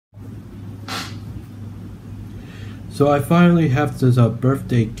So I finally have this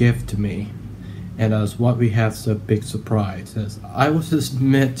birthday gift to me, and as what we have is a big surprise. As I was just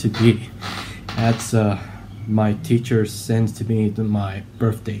meant to be at my teacher sent to me my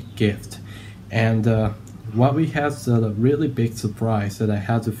birthday gift, and what we have is a really big surprise that I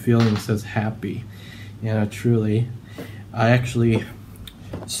had the feeling says happy, truly. I actually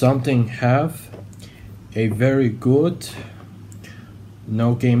something have a very good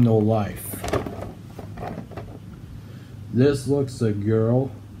no game no life. This looks a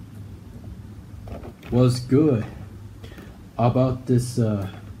girl was good about this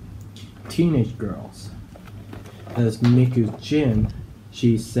teenage girls. This Miku-Chan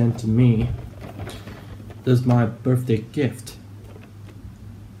she sent to me. This is my birthday gift.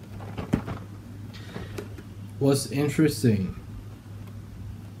 What's interesting?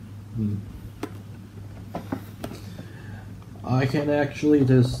 I can actually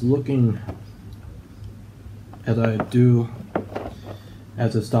just looking as I do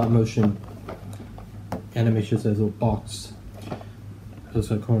as a stop motion animations as a box. There's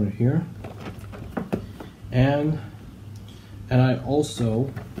a corner here, and I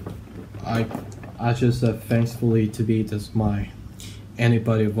also I just thankfully to be this my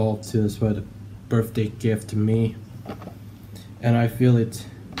anybody involved to this for the birthday gift to me, and I feel it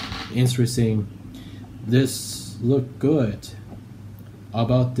interesting. This look good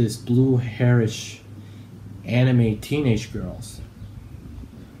about this blue hairish anime teenage girls,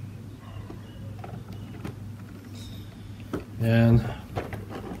 and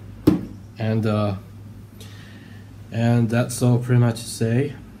that's all pretty much to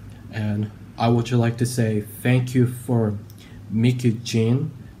say. And I would just like to say thank you for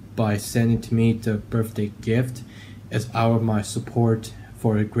Miku-Chan by sending to me the birthday gift as our my support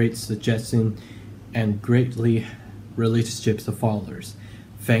for a great suggestion and greatly relationships of followers.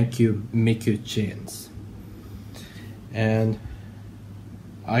 Thank you, Miku-Chans. And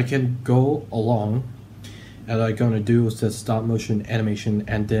I can go along and I'm gonna do the stop motion animation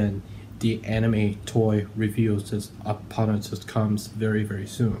and then the anime toy reviews as upon it just comes very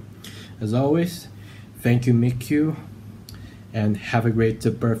soon. As always, thank you Miku, and have a great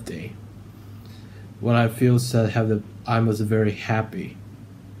birthday. What I feel is that I was very happy